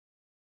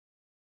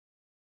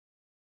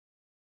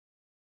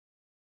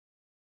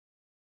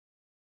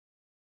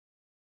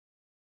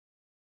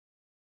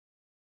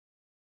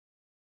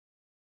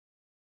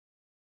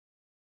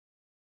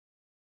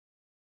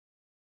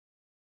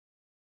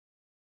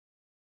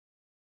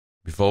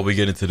Before we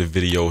get into the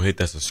video, hit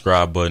that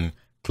subscribe button,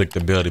 click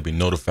the bell to be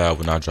notified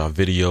when I drop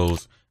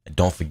videos, and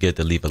don't forget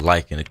to leave a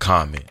like and a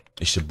comment.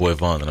 It's your boy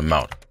Von and I'm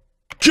out.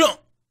 Jump!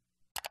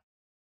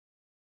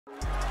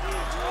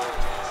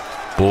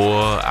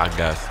 Boy, I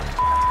got some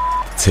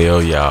to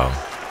tell y'all.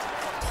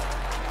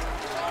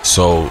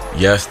 So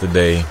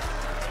yesterday,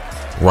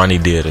 Ronnie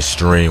did a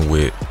stream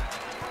with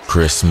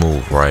Chris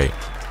Smooth, right?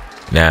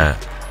 Now,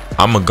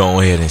 I'm gonna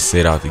go ahead and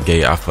sit out the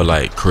gate. I feel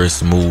like Chris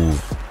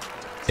Smooth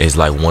is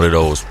like one of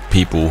those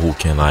people who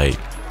can like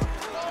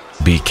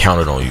be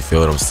counted on. You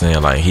feel what I'm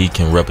saying? Like, he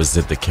can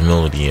represent the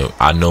community, and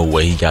I know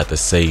what he got to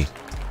say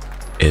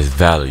is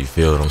valid. You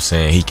feel what I'm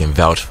saying? He can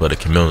vouch for the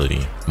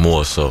community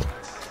more so.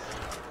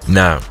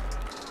 Now,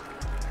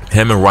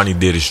 him and Ronnie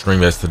did a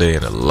stream yesterday,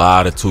 and a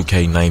lot of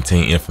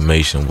 2K19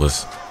 information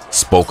was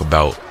spoke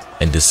about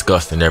and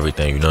discussed and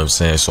everything. You know what I'm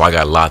saying? So I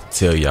got a lot to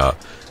tell y'all.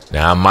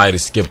 Now, I might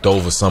have skipped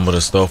over some of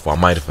the stuff, or I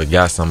might have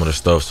forgot some of the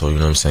stuff. So, you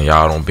know what I'm saying?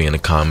 Y'all don't be in the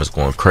comments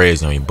going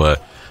crazy on me.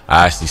 But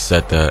I actually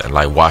sat there and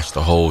like watched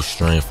the whole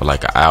stream for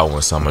like an hour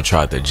and something. I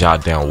tried to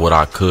jot down what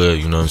I could,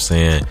 you know what I'm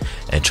saying,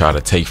 and try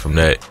to take from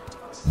that.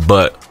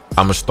 But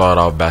I'm going to start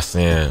off by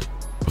saying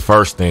the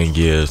first thing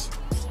is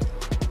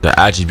the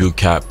attribute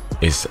cap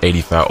is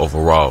 85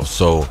 overall.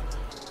 So,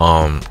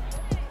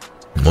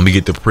 when we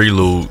get the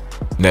prelude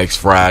next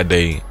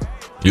Friday,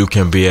 you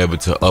can be able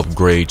to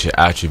upgrade your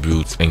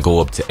attributes and go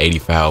up to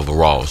 85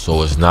 overall.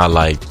 So it's not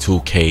like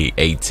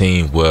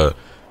 2K18 where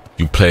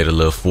you play the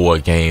little 4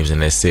 games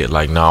and that's it.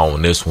 Like, now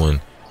on this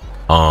one,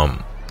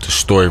 the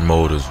story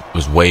mode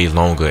is way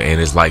longer, and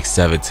it's like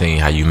 17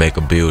 how you make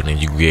a build and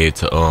you be able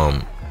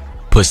to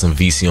put some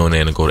VC on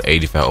there and go to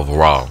 85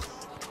 overall.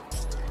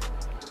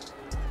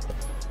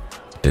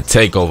 The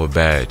takeover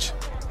badge.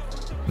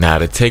 Now,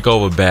 the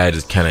takeover badge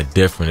is kind of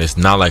different. It's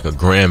not like a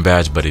grand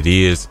badge, but it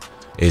is.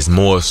 It's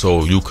more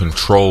so you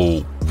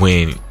control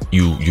when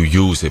you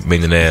use it,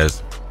 meaning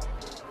as,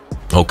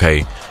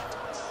 okay,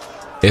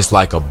 it's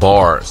like a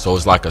bar. So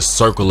it's like a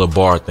circular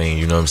bar thing,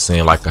 you know what I'm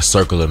saying? Like a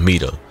circular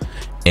meter.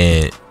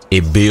 And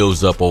it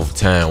builds up over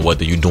time,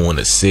 whether you're doing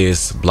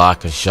assists,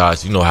 blocking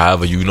shots, you know,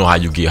 however, you know how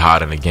you get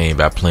hot in the game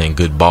by playing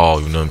good ball,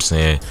 you know what I'm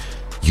saying?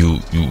 You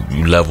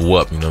level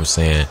up, you know what I'm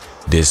saying?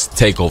 This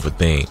takeover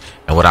thing.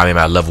 And what I mean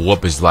by level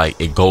up is like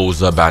it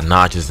goes up by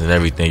notches and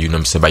everything, you know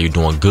what I'm saying, by you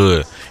doing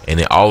good. And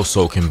it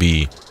also can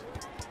be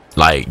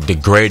like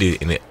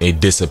degraded and it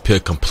disappear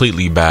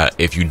completely by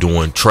if you're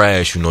doing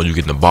trash, you know, you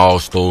getting the ball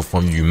stole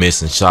from you,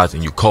 missing shots,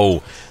 and you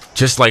cold.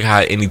 Just like how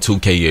any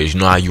 2K is,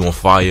 you know how you on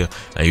fire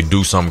and you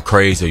do something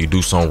crazy or you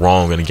do something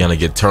wrong and again to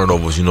get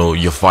turnovers, you know,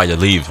 your fire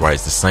leaves, right?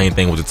 It's the same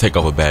thing with the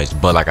takeover badge.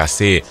 But like I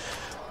said,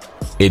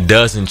 it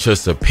doesn't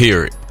just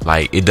appear.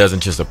 Like, it doesn't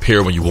just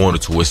appear when you want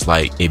it to. It's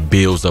like it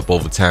builds up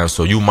over time.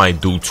 So you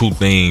might do 2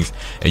 things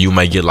and you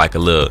might get like a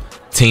little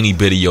teeny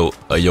bit of your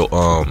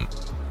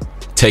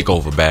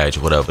takeover badge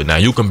or whatever. Now,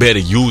 you can better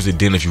use it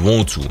then if you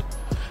want to.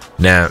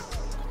 Now,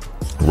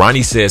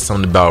 Ronnie said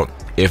something about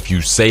if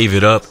you save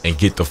it up and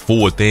get the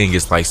full thing,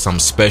 it's like something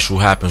special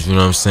happens, you know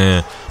what I'm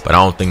saying? But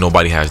I don't think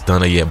nobody has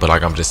done it yet. But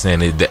like I'm just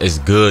saying, it's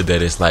good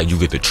that it's like you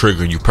get the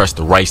trigger and you press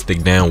the right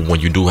stick down when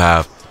you do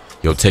have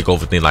your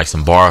takeover thing, like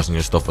some bars and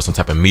your stuff or some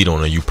type of meat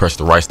on it. You press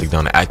the right stick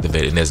down to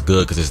activate it, and that's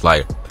good because it's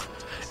like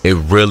it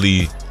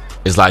really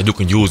is like you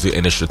can use it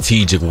in a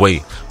strategic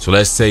way. So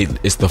let's say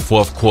it's the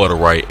 4th quarter,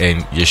 right,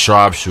 and your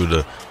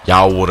sharpshooter,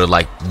 y'all want to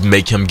like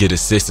make him get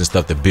assists and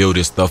stuff to build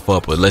this stuff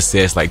up. But let's say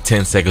it's like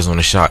 10 seconds on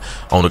the shot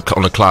on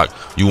the clock.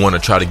 You want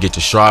to try to get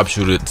your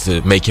sharpshooter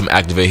to make him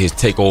activate his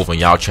takeover, and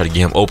y'all try to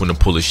get him open to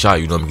pull a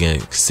shot. You know what I'm getting?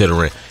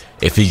 Considering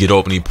if he get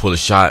open, he pull a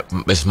shot,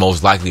 it's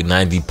most likely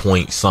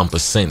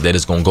 90% that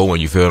it's gonna go in.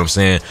 You feel what I'm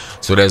saying?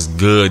 So that's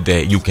good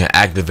that you can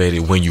activate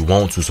it when you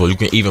want to. So you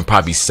can even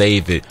probably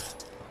save it.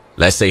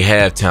 Let's say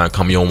halftime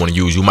come, you don't want to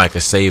use, you might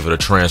could save it or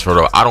transfer it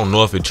over. I don't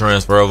know if it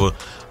transfer over.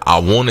 I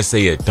want to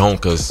say it don't,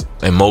 because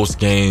in most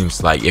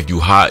games, like if you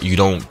hot, you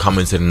don't come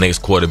into the next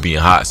quarter being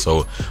hot.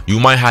 So you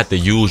might have to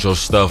use your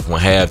stuff when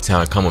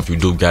halftime come if you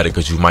do got it,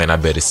 because you might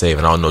not be able to save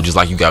it. I don't know, just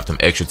like you got them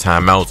extra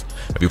timeouts.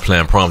 If you're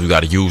playing proms, you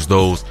got to use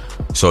those.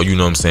 So you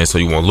know what I'm saying? So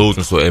you won't lose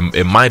them. So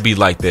it might be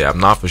like that. I'm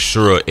not for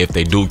sure if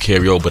they do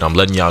carry over, but I'm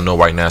letting y'all know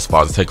right now as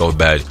far as the takeover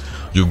badge.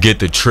 You get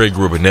the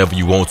trigger whenever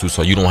you want to,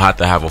 so you don't have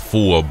to have a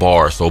full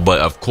bar. So, but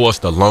of course,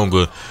 the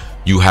longer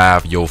you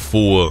have your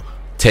full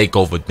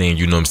takeover thing,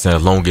 you know what I'm saying,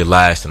 the longer it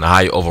lasts, and the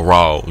higher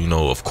overall, you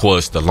know, of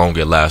course, the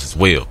longer it lasts as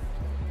well.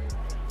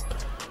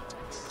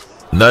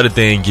 Another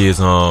thing is,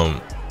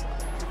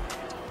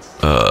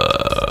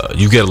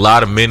 you get a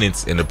lot of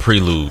minutes in the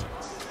prelude.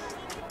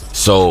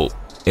 So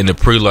in the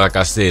prelude, like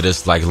I said,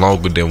 it's like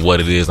longer than what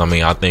it is. I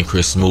mean, I think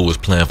Chris Smooth was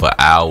playing for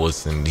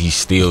hours, and he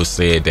still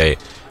said that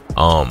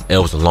it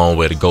was a long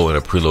way to go in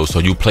the prelude. So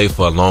you play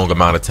for a long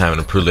amount of time in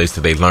the prelude. So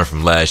they learned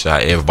from last year,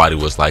 everybody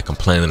was like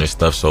complaining and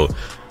stuff. So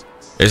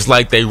it's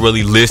like they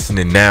really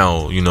listening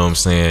now, you know what I'm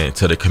saying,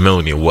 to the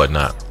community and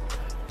whatnot.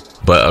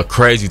 But a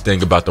crazy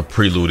thing about the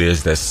prelude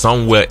is that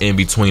somewhere in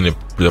between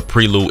the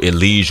prelude, it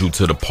leads you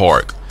to the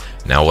park.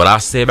 Now, what I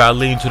say about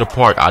leading to the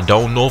park, I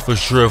don't know for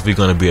sure if we're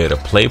gonna be able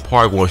to play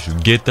park once you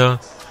get there,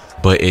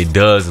 but it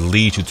does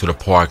lead you to the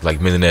park.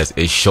 Like Millionaires,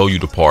 it show you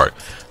the park.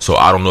 So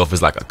I don't know if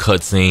it's like a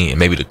cutscene, and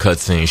maybe the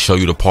cutscene show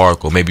you the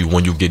park, or maybe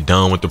when you get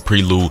done with the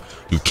prelude,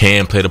 you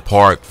can play the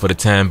park for the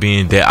time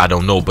being. That I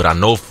don't know, but I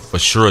know for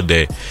sure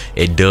that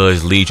it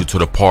does lead you to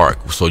the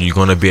park. So you're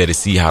gonna be able to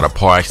see how the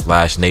park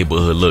 /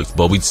 neighborhood looks.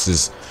 But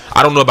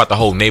I don't know about the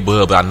whole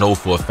neighborhood, but I know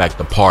for a fact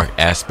the park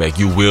aspect,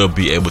 you will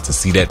be able to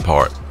see that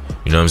part.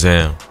 You know what I'm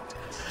saying?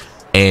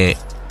 And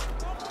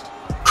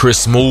Chris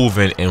Smooth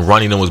and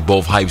Ronnie them was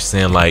both hype,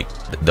 saying like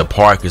the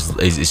park is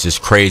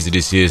just crazy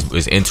this year.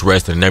 It's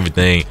interesting and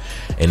everything.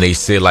 And they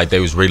said like they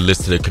was really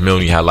listening to the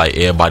community, how like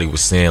everybody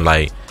was saying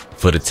like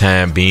for the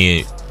time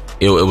being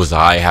it was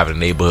alright having a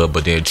neighborhood,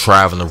 but then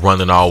traveling,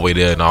 running all the way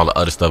there and all the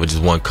other stuff, it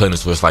just wasn't cutting.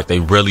 So it's like they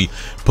really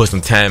put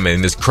some time in.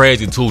 And it's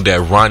crazy too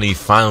that Ronnie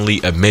finally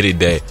admitted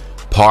that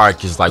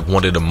park is like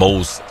one of the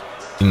most,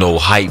 you know,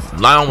 hype.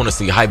 I don't want to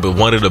say hype, but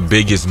one of the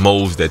biggest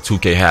modes that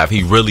 2K have.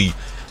 He really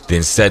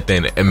then sat there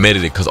and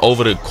admitted it, because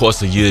over the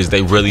course of years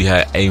they really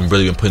ain't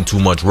really been putting too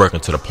much work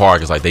into the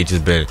park. It's like they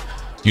just been,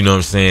 you know what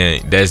I'm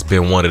saying, that's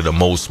been one of the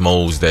most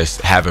modes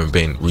that's haven't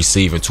been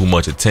receiving too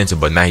much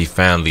attention. But now he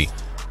finally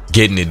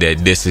getting it that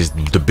this is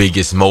the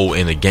biggest mode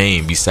in the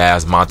game.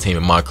 Besides My Team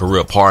and My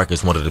Career, park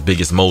is one of the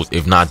biggest modes,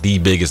 if not the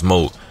biggest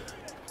mode.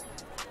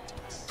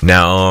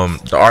 Now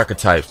the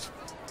archetypes,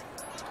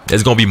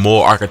 there's gonna be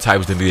more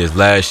archetypes than it is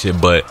last year,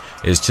 but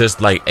it's just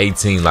like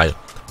 18. Like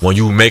when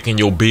you making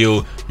your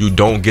build, you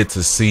don't get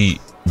to see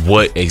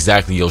what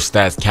exactly your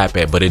stats cap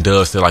at, but it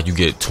does say like you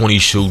get 20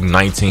 shooting,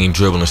 19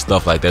 dribbling and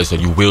stuff like that. So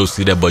you will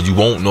see that, but you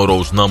won't know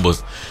those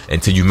numbers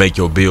until you make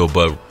your build.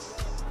 But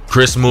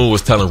Chris Moore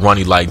was telling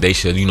Ronnie like they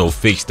should, you know,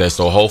 fix that.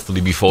 So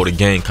hopefully before the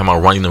game come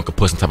out, Ronnie them could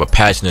put some type of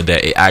patch in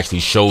that it actually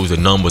shows the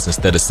numbers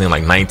instead of saying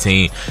like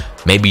 19,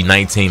 maybe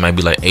 19 might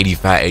be like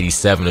 85,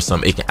 87 or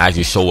something. It can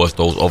actually show us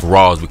those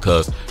overalls,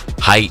 because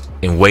height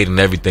and weight and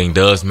everything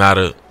does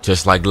matter,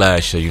 just like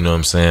last year, you know what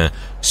I'm saying?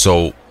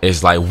 So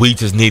it's like we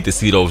just need to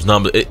see those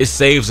numbers. It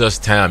saves us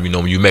time, you know,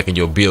 when you're making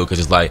your build, because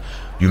it's like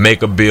you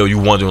make a build, you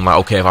wondering like,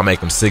 okay, if I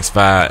make him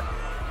 6'5",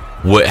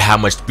 how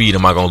much speed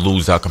am I gonna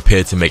lose out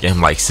compared to making him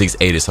like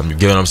 6'8" or something? You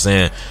get what I'm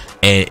saying?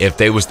 And if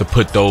they was to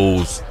put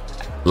those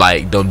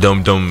like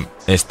them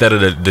instead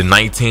of the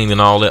 19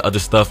 and all that other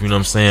stuff, you know what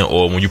I'm saying?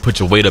 Or when you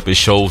put your weight up, it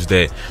shows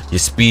that your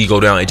speed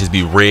go down, it just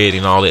be red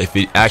and all that. If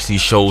it actually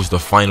shows the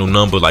final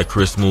number like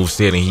Chris Smooth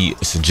said and he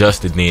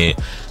suggested, then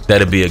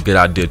that'd be a good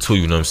idea too,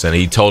 you know what I'm saying?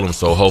 He told him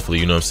so. Hopefully,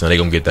 you know what I'm saying, they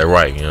gonna get that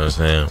right, you know what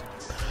I'm saying?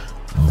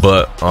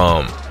 But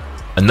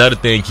another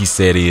thing he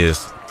said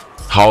is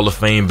Hall of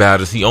Fame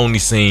batters. He only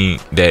seen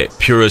that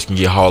purists can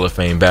get Hall of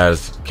Fame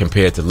batters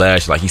compared to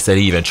last year. Like he said,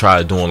 he even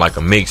tried doing like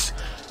a mix,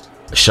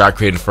 shot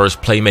creating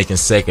first, playmaking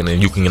second,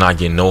 and you cannot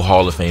get no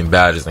Hall of Fame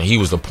batters. And he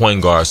was a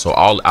point guard, so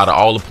out of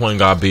all the point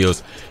guard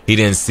builds, he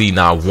didn't see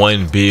not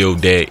one build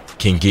that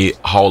can get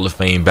Hall of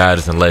Fame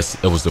batters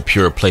unless it was the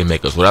pure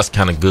playmakers. Well, that's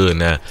kind of good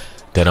now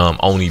that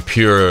only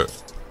pure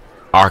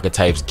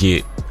archetypes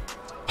get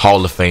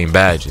Hall of Fame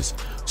badges.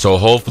 So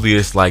hopefully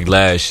it's like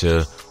last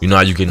year. You know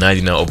how you get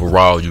 99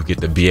 overall, you get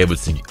to be able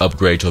to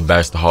upgrade your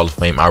badge to Hall of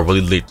Fame. I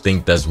really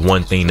think that's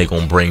one thing they're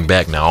going to bring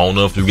back. Now, I don't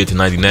know if you get to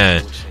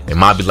 99. It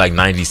might be like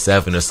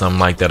 97 or something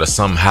like that, or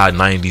some high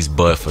 90s,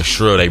 but for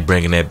sure they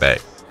bringing that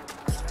back.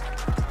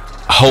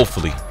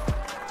 Hopefully.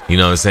 You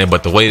know what I'm saying?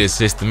 But the way the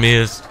system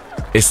is,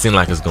 it seems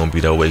like it's going to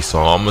be that way. So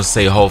I'm going to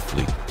say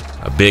hopefully.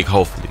 A big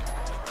hopefully.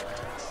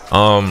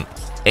 And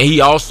he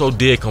also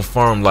did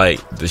confirm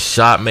like the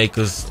shot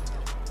makers,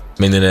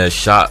 meaning that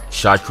shot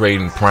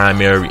creating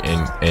primary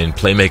and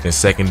playmaking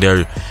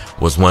secondary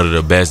was one of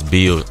the best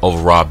builds,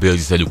 overall builds.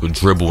 He said you could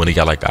dribble when he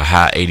got like a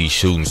high 80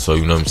 shooting. So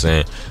you know what I'm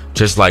saying,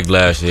 just like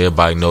last year,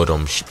 everybody know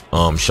them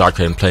shot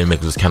creating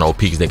playmakers was kind of OP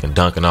because they can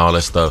dunk and all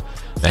that stuff.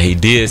 Now he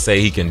did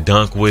say he can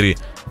dunk with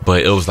it,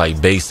 but it was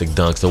like basic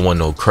dunks. There wasn't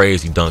no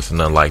crazy dunks or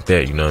nothing like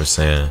that, you know what I'm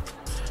saying?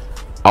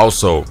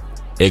 Also,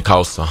 it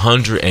costs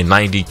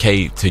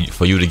 190K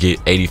for you to get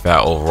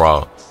 85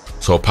 overall.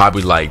 So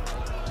probably like,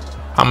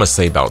 I'm gonna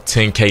say about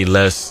 10K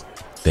less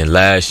than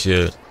last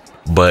year,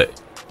 but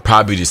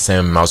probably the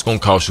same amount. It's gonna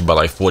cost you about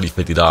like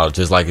 $40-50,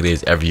 just like it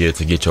is every year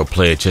to get your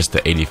player just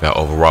to 85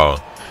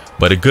 overall.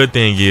 But the good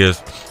thing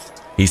is,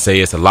 he say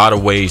it's a lot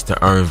of ways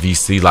to earn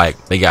VC.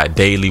 Like they got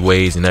daily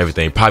ways and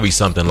everything. Probably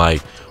something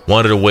like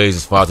one of the ways,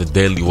 as far as the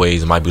daily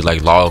ways, it might be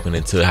like logging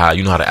into how,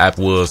 you know how the app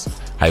was,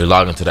 how you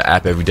log into the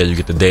app every day, you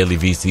get the daily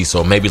VC.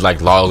 So maybe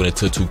like logging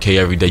into 2K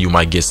every day, you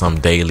might get some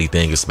daily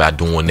thing. It's about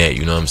doing that,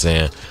 you know what I'm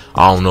saying?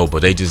 I don't know,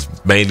 but they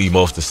just mainly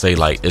most to say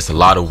like it's a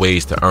lot of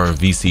ways to earn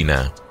VC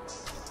now.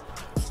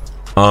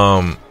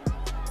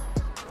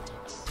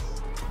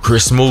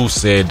 Chris Smooth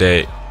said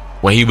that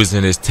when he was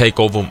in his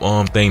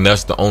takeover thing,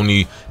 that's the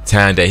only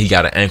time that he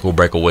got an ankle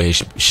breaker where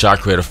his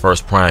shot creator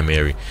first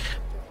primary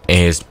and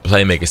his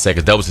playmaker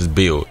second. That was his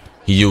build.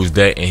 He used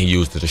that and he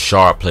used the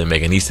sharp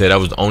playmaker. And he said that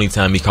was the only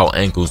time he caught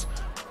ankles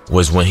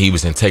was when he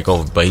was in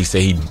Takeover, but he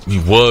said he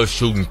was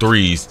shooting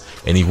threes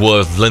and he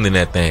was lending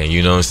that thing,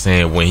 you know what I'm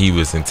saying, when he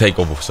was in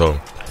Takeover. So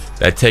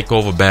that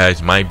Takeover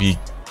badge might be,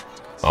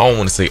 I don't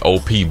want to say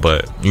OP,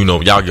 but you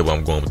know, y'all get where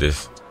I'm going with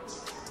this.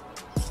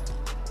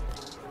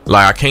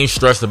 Like, I can't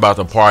stress about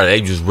the park.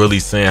 They just really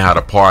saying how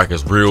the park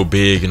is real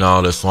big and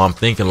all this. So I'm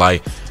thinking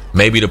like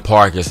maybe the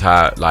park is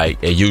how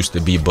like it used to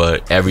be,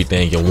 but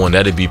everything in one.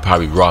 That'd be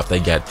probably rough.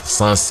 They got the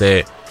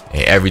sunset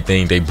and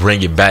everything, they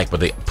bring it back, but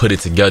they put it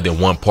together in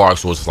one park,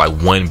 so it's like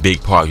one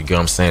big park, you get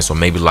what I'm saying? So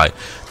maybe like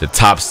the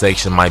top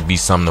section might be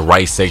something, the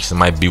right section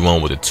might be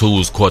one with the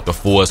twos court, the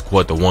fours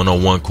court, the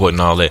 1-on-1 court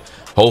and all that.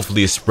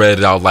 Hopefully it's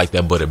spread out like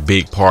that, but a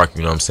big park,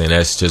 you know what I'm saying?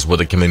 That's just what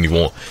the community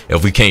want.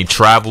 If we can't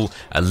travel,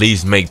 at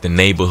least make the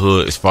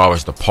neighborhood as far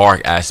as the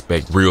park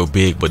aspect real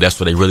big, but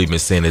that's what they really been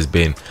saying, has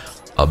been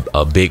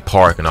a big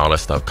park and all that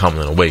stuff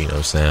coming away, you know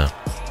what I'm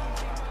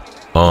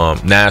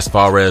saying? Now as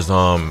far as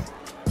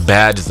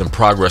badges and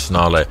progress and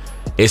all that,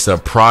 it's a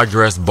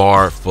progress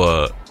bar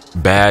for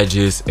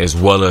badges as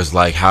well as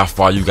like how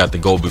far you got to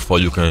go before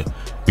you can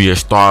be a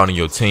star on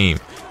your team.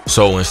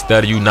 So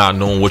instead of you not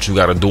knowing what you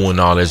got to do and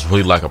all that, it's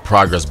really like a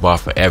progress bar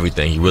for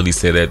everything. He really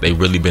said that they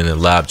really been in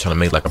the lab trying to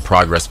make like a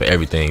progress for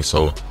everything.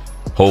 So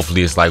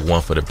hopefully it's like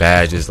one for the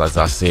badges, like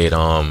I said,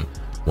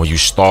 when you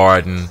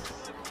starting,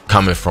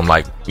 coming from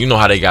like, you know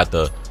how they got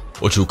the,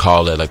 what you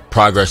call it, like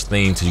progress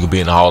thing till you be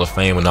in the Hall of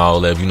Fame and all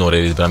that, you know what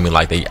it is, but I mean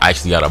like they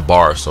actually got a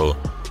bar. So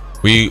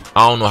I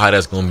don't know how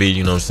that's gonna be,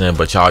 you know what I'm saying,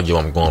 but y'all get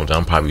what I'm going with.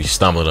 I'm probably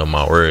stumbling on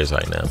my words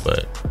right now,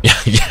 but yeah,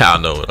 I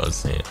know what I'm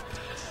saying.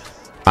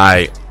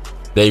 Alright,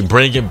 they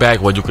bring it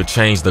back where you could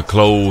change the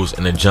clothes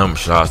and the jump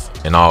shots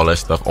and all that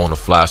stuff on the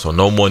fly, so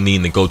no more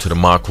needing to go to the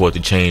mod court to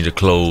change your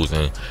clothes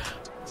and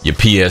your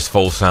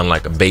PS4 sound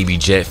like a baby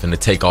jet finna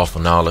take off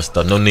and all that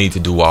stuff. No need to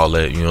do all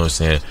that, you know what I'm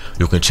saying?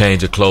 You can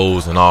change your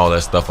clothes and all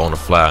that stuff on the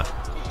fly,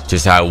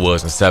 just how it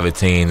was in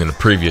 17 and the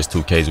previous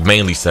 2Ks,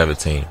 mainly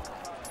 17.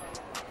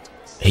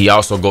 He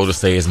also go to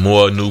say it's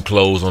more new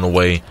clothes on the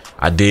way.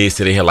 I did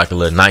say they had like a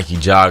little Nike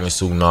jogging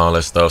suit and all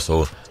that stuff,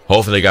 so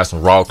hopefully they got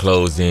some raw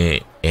clothes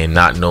in and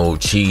not no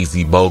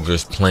cheesy,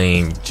 bogus,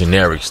 plain,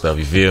 generic stuff,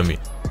 you feel me?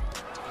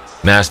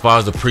 Now as far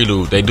as the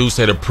prelude, they do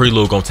say the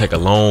prelude gonna take a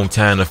long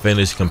time to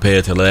finish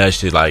compared to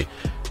last year. Like,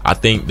 I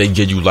think they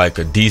give you like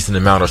a decent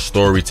amount of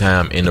story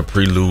time in the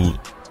prelude.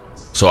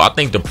 So I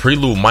think the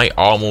prelude might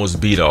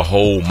almost be the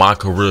whole My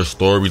Career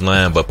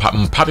storyline, but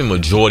probably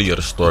majority of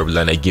the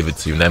storyline they give it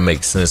to you, and that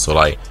makes sense. So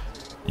like,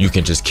 you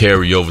can just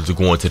carry over to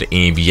going to the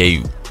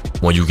NBA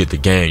when you get the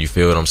game, you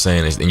feel what I'm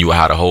saying? And you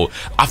have the whole,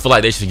 I feel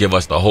like they should give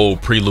us the whole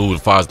prelude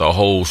as far as the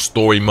whole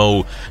story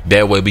mode.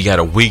 That way we got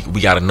a week,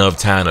 we got enough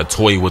time to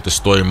toy with the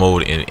story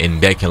mode,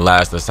 and that can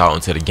last us out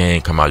until the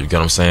game come out, you get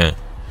what I'm saying?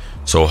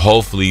 So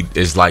hopefully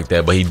it's like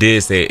that, but he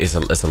did say it's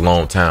a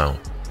long time.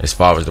 As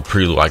far as the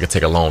prelude, I could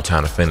take a long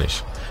time to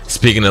finish.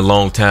 Speaking of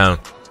long time,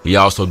 he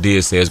also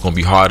did say it's going to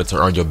be harder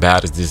to earn your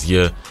badges this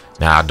year.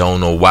 Now, I don't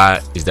know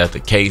why is that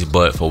the case,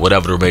 but for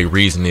whatever the main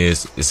reason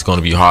is, it's going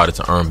to be harder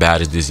to earn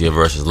badges this year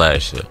versus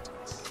last year.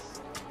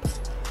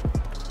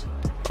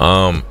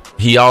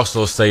 He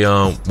also say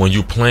when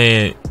you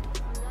playing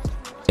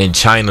in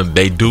China,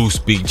 they do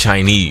speak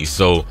Chinese,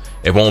 so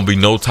it won't be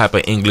no type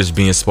of English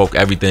being spoke.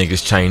 Everything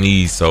is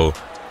Chinese, so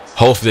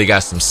hopefully they got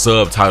some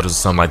subtitles or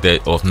something like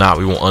that, or if not,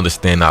 we won't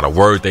understand not a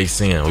word they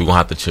saying. We gonna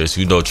have to just,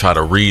 you know, try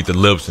to read the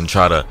lips and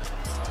try to,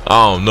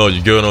 I don't know,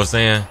 you get what I'm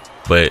saying?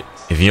 But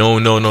if you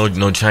don't know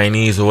no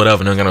Chinese or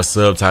whatever, no kind of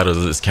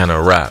subtitles, it's kind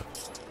of rap.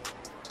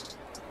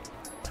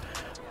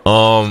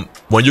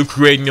 When you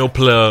creating your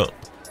player,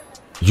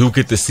 you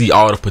get to see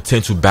all the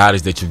potential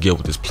badges that you get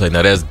with this play.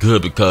 Now that's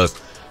good, because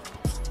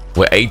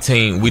with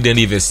 18, we didn't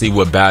even see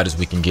what badges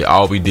we can get.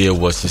 All we did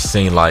was just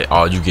seeing like,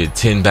 oh, you get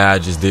 10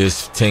 badges,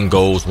 this 10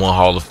 goals, 1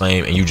 Hall of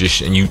Fame, and you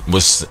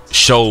was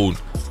shown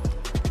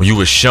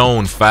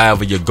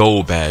 5 of your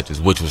gold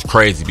badges, which was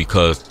crazy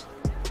because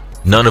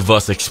none of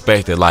us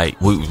expected like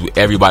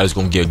everybody's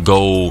gonna get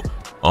gold,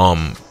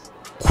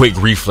 quick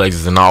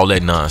reflexes and all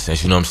that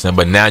nonsense, you know what I'm saying?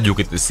 But now you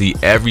get to see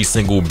every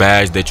single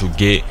badge that you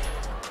get,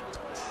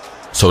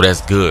 so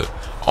that's good.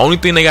 Only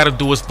thing they got to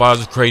do as far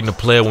as creating a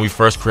player when we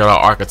first create our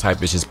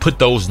archetype is just put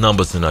those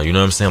numbers in there, you know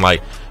what I'm saying?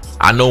 Like,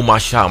 I know my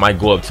shot might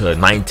go up to a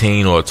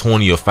 19 or a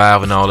 20 or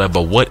 5 and all that,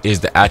 but what is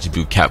the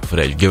attribute cap for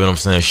that? You get what I'm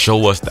saying?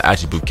 Show us the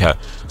attribute cap.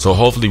 So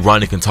hopefully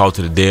Ronnie can talk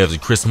to the devs,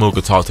 and Chris Moore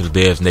can talk to the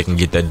devs, and they can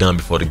get that done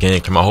before the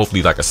game come out.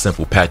 Hopefully like a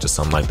simple patch or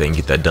something like that, and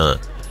get that done.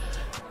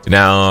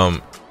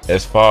 Now,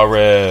 as far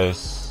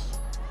as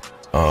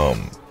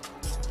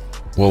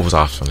what was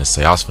I finna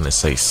say? I was finna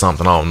say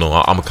something, I don't know.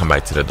 I'm gonna come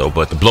back to that though.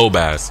 But the blow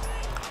bars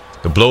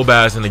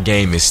in the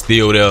game is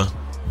still there,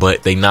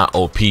 but they not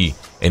OP.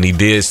 And he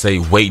did say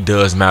weight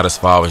does matter as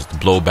far as the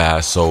blow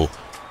bars. So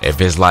if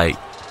it's like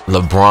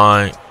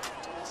LeBron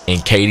and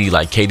KD,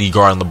 like KD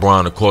guarding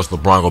LeBron, of course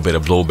LeBron gonna be able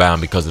to blow by him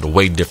because of the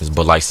weight difference.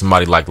 But like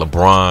somebody like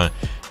LeBron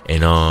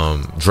and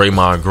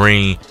Draymond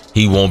Green,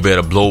 he won't be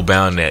able to blow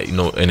down that, you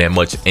know, in that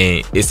much.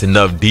 And it's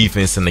enough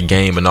defense in the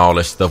game and all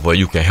that stuff where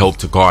you can help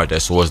to guard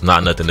that, so it's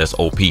not nothing that's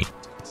OP.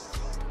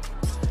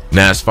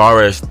 Now, as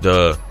far as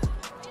the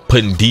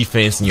putting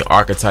defense in your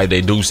archetype,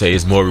 they do say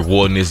it's more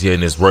rewarding this year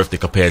and it's worth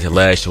it compared to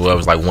last year where it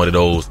was like one of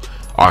those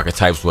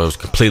archetypes where it was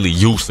completely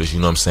useless, you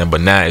know what I'm saying? But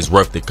now it's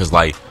worth it because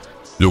like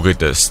you'll get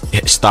to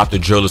stop the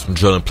drillers from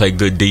drilling, play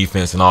good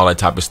defense and all that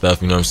type of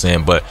stuff, you know what I'm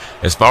saying? But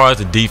as far as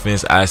the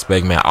defense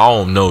aspect, man, I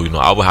don't know, you know,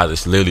 I would have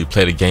to literally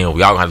play the game.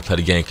 We all have to play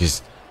the game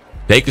because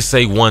they could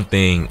say one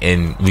thing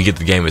and we get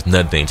the game as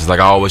nothing. Just like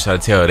I always try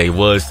to tell, they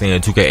was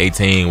saying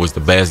 2K18 was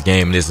the best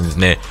game in this and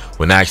that,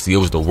 when actually it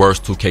was the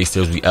worst 2K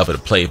series we ever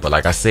played. But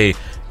like I said,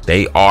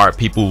 they are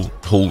people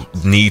who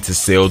need to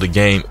sell the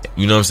game.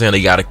 You know what I'm saying?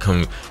 They got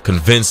to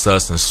convince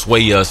us and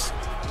sway us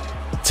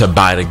to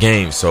buy the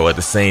game. So at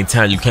the same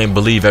time, you can't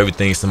believe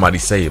everything somebody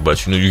say.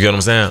 But you know, you get what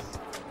I'm saying?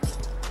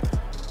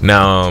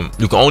 Now,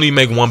 you can only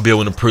make one build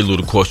in the prelude.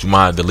 Of course, you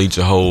might delete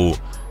your whole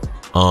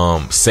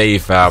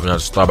save file and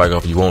just start back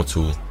off if you want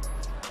to.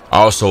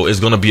 Also,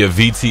 it's gonna be a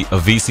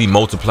VC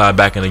multiplier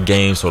back in the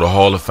game, so the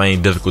Hall of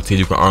Fame difficulty,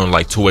 you can earn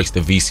like 2x the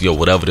VC or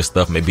whatever the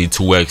stuff may be,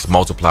 2x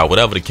multiplier,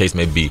 whatever the case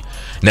may be.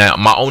 Now,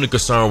 my only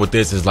concern with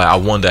this is like I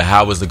wonder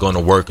how is it gonna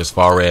work as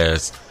far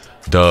as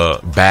the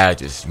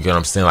badges. You get what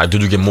I'm saying? Like, do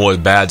you get more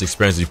badge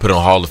experience if you put it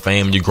on Hall of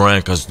Fame in your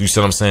grind? Because you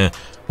see what I'm saying?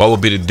 What would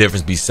be the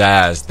difference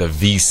besides the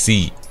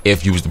VC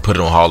if you was to put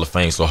it on Hall of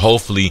Fame? So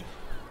hopefully,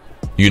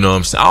 you know what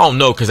I'm saying? I don't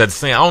know, because at the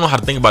same, I don't know how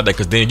to think about that,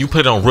 because then you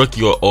put it on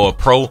rookie or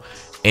pro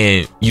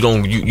and you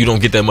don't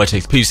get that much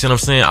XP. You see what I'm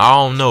saying? I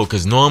don't know,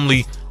 because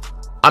normally,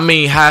 I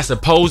mean, how it's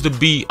supposed to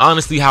be,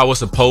 honestly, how it's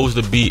supposed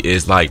to be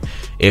is like,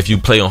 if you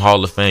play on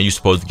Hall of Fame, you're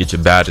supposed to get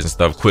your badges and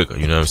stuff quicker.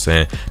 You know what I'm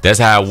saying? That's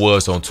how it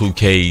was on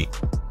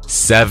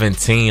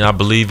 2K17, I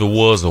believe it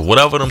was, or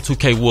whatever them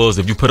 2K was.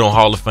 If you put on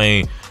Hall of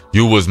Fame,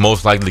 you was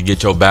most likely to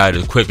get your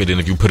badges quicker than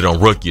if you put it on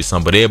rookie or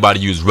something. But everybody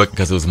used rookie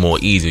because it was more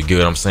easy. You get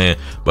what I'm saying?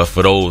 But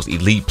for those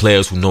elite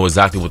players who know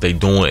exactly what they're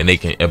doing and they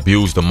can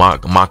abuse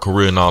my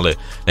career and all that,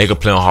 they can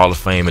play on Hall of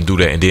Fame and do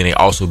that. And then they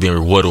also being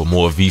rewarded with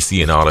more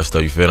VC and all that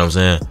stuff. You feel what I'm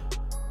saying?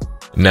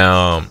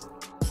 Now,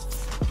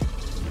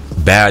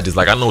 badges,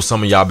 like I know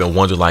some of y'all been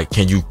wondering, like,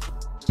 can you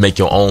make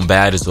your own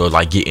badges or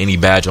like get any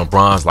badge on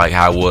bronze like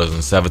how it was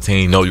in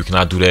 17? No, you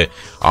cannot do that.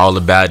 All the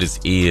badges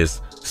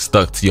is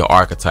stuck to your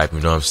archetype, you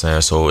know what I'm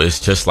saying? So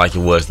it's just like it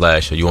was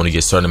last year. You only get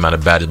a certain amount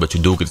of badges, but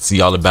you do get to see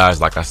all the badges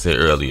like I said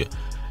earlier.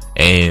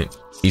 And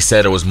he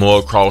said there was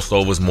more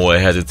crossovers, more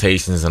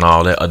hesitations and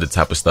all that other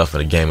type of stuff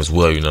in the game as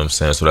well, you know what I'm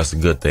saying? So that's a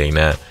good thing.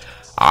 Now,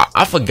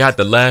 I forgot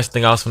the last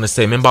thing I was going to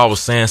say. Remember I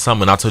was saying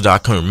something and I told y'all I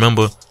couldn't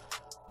remember.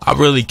 I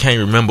really can't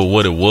remember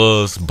what it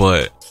was,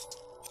 but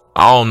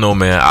I don't know,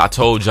 man. I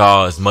told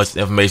y'all as much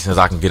information as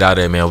I can get out of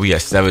there, man. We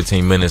at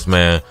 17 minutes,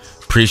 man.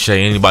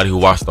 Appreciate anybody who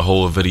watched the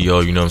whole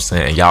video, you know what I'm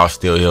saying? And y'all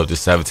still here with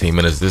this 17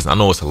 minutes. I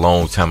know it's a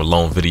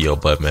long video,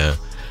 but man,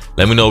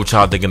 let me know what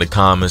y'all think in the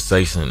comment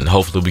section, and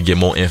hopefully we get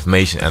more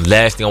information. And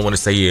last thing I want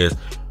to say is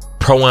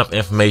Pro Amp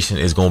information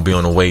is going to be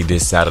on the way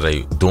this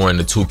Saturday during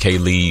the 2K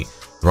League.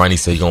 Ronnie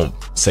said he's going to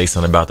say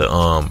something about the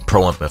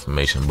Pro Amp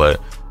information, but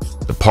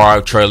the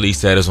Park Trailer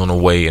said is on the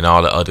way and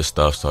all the other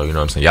stuff. So, you know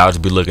what I'm saying? Y'all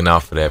just be looking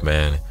out for that,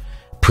 man.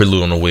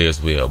 Prelude on the way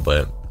as well.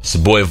 But it's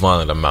your boy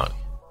Von, and I'm out.